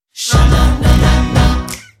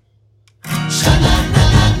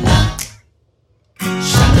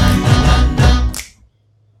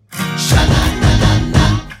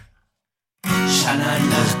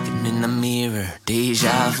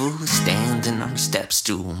vu, standing on the step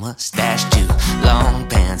stool, mustache too, long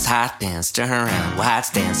pants, hot dance, turn around, wide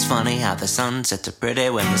stance. Funny how the sunsets are pretty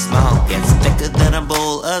when the smog gets thicker than a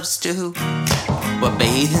bowl of stew. We're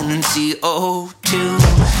bathing in CO2,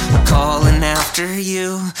 calling after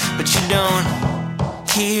you, but you don't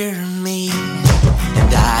hear me.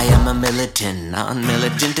 And I am a militant,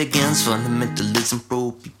 non-militant against fundamentalism,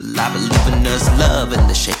 pro-people. I believe in us, love, and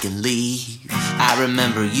the shake and leave. I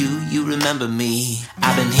remember you, you remember me.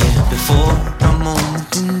 I've been here before, a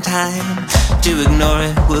moment in time. To ignore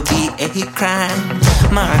it would be a crime.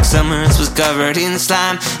 Mark Summers was covered in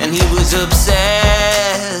slime, and he was obsessive,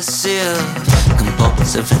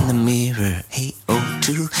 compulsive in the mirror.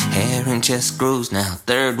 802, hair and chest grows now.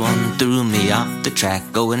 Third one threw me off the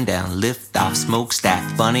track, going down, lift off, smokestack.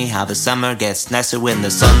 Funny how the summer gets nicer when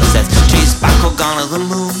the sun sets. Chase Paco gone to the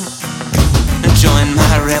moon and join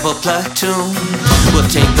my rebel platoon. We'll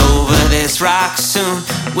take over this rock soon.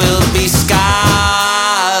 We'll be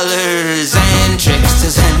scholars and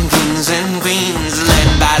tricksters and kings and queens,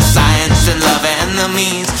 led by science and love and the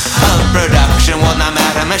means of production. Well, not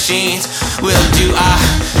matter machines. We'll do our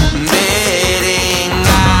bidding.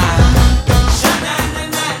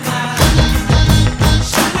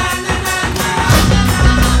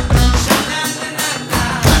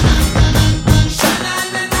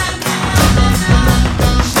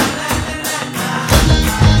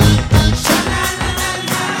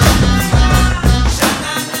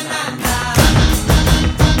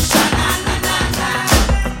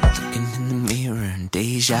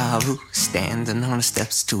 Deja vu, standing on a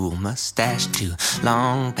step stool, mustache too,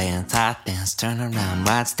 long pants, hot dance, turn around,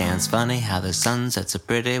 wide stance. Funny how the sunsets are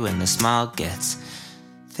pretty when the smog gets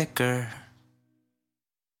thicker.